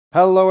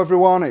Hello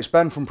everyone, it's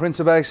Ben from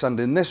Printerbase, and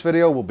in this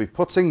video we'll be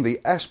putting the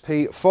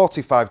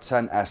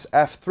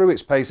SP-4510SF through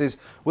its paces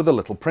with a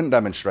little print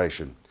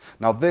demonstration.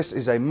 Now this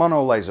is a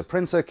mono laser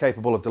printer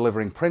capable of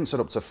delivering prints at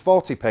up to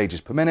 40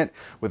 pages per minute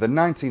with a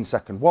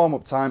 19-second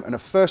warm-up time and a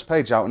first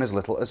page out in as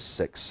little as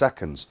 6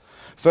 seconds.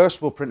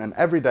 First we'll print an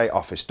everyday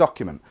office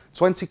document,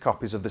 20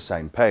 copies of the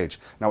same page.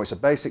 Now it's a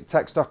basic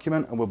text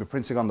document and we'll be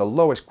printing on the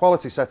lowest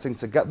quality setting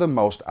to get the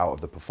most out of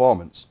the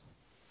performance.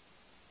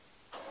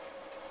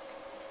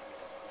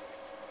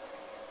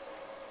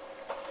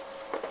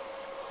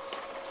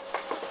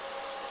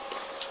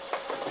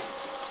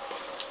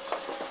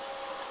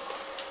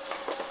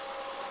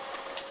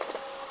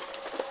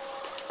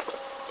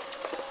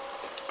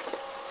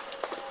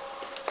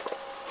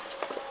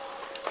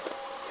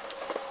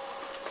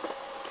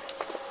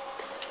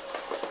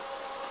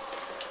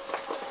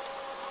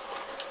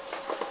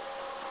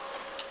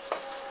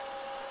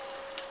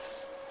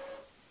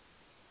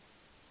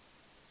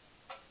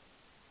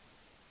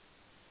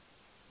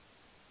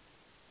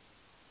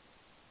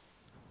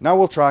 Now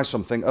we'll try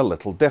something a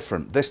little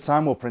different. This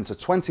time we'll print a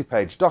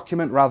 20-page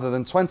document rather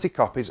than 20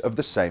 copies of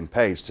the same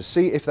page to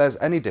see if there's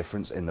any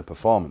difference in the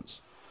performance.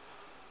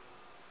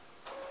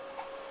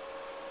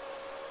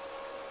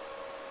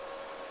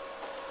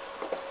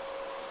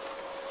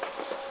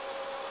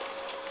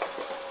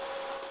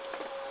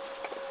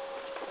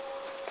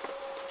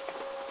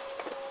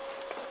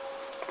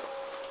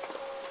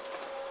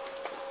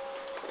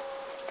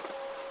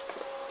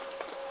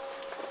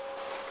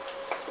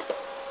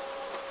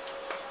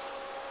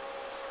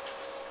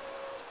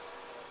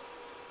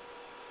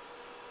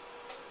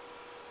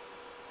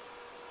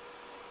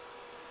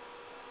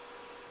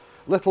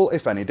 Little,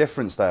 if any,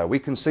 difference there. We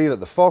can see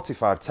that the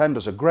 4510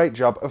 does a great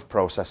job of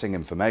processing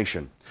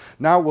information.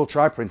 Now we'll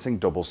try printing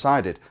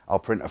double-sided. I'll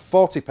print a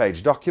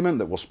 40-page document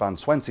that will span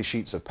 20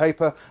 sheets of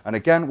paper, and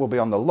again we'll be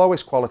on the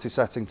lowest quality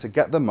setting to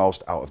get the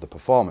most out of the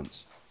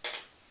performance.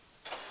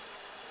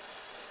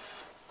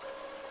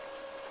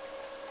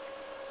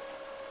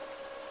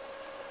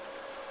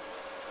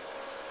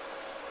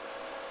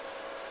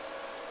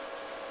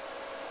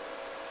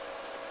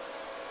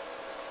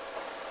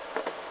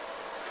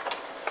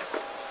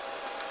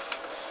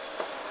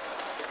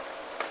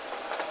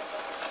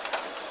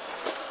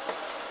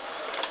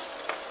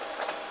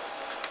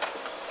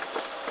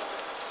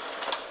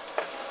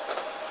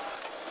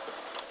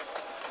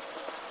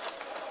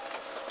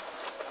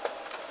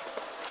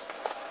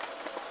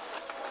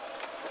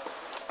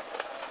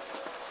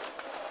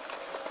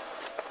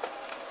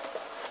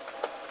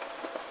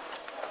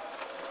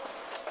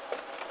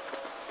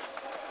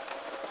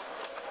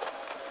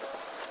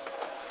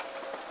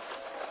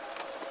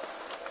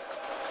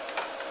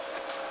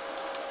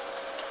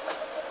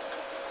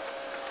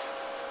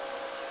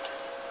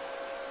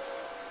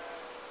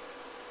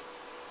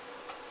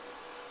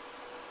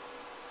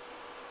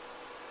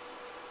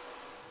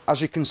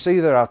 As you can see,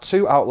 there are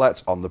two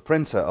outlets on the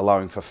printer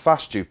allowing for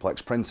fast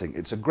duplex printing.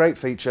 It's a great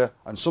feature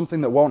and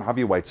something that won't have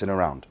you waiting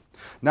around.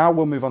 Now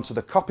we'll move on to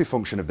the copy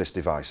function of this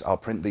device. I'll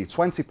print the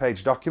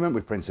 20-page document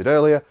we printed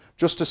earlier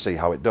just to see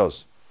how it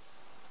does.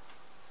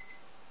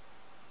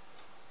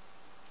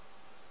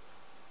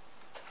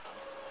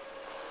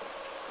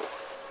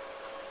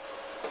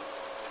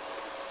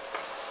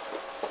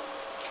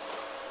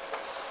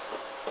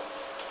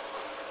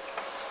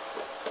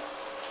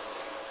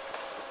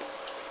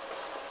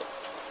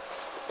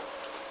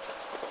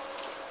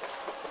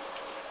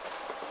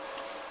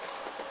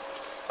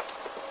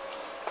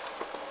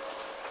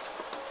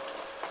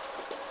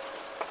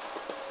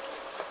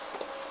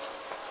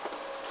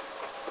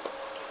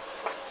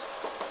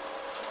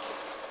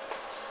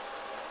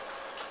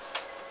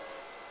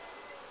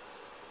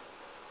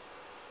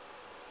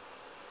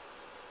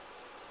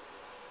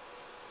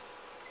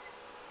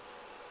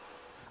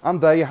 And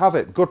there you have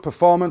it, good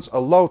performance, a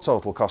low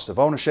total cost of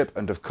ownership,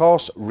 and of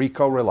course,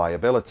 Ricoh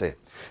reliability.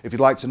 If you'd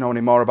like to know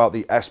any more about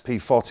the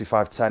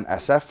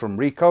SP-4510SF from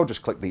Ricoh,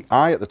 just click the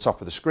I at the top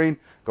of the screen,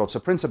 go to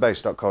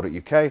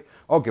printerbase.co.uk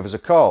or give us a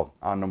call.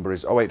 Our number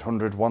is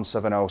 0800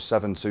 170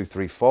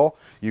 7234.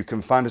 You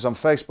can find us on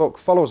Facebook,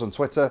 follow us on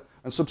Twitter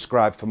and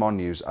subscribe for more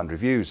news and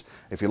reviews.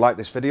 If you like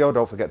this video,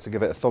 don't forget to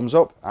give it a thumbs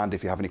up, and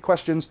if you have any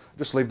questions,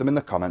 just leave them in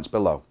the comments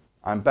below.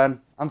 I'm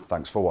Ben, and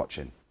thanks for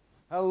watching.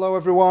 Hello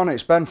everyone,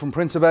 it's Ben from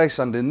Printerbase,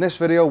 and in this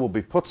video we'll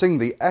be putting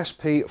the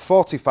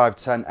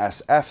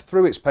SP-4510SF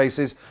through its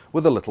paces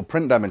with a little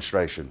print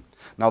demonstration.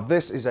 Now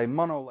this is a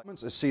mono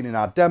as seen in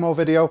our demo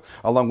video,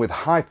 along with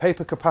high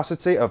paper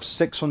capacity of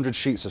 600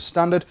 sheets of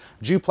standard,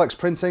 duplex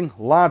printing,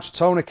 large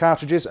toner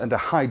cartridges and a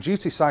high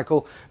duty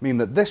cycle mean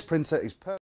that this printer is perfect.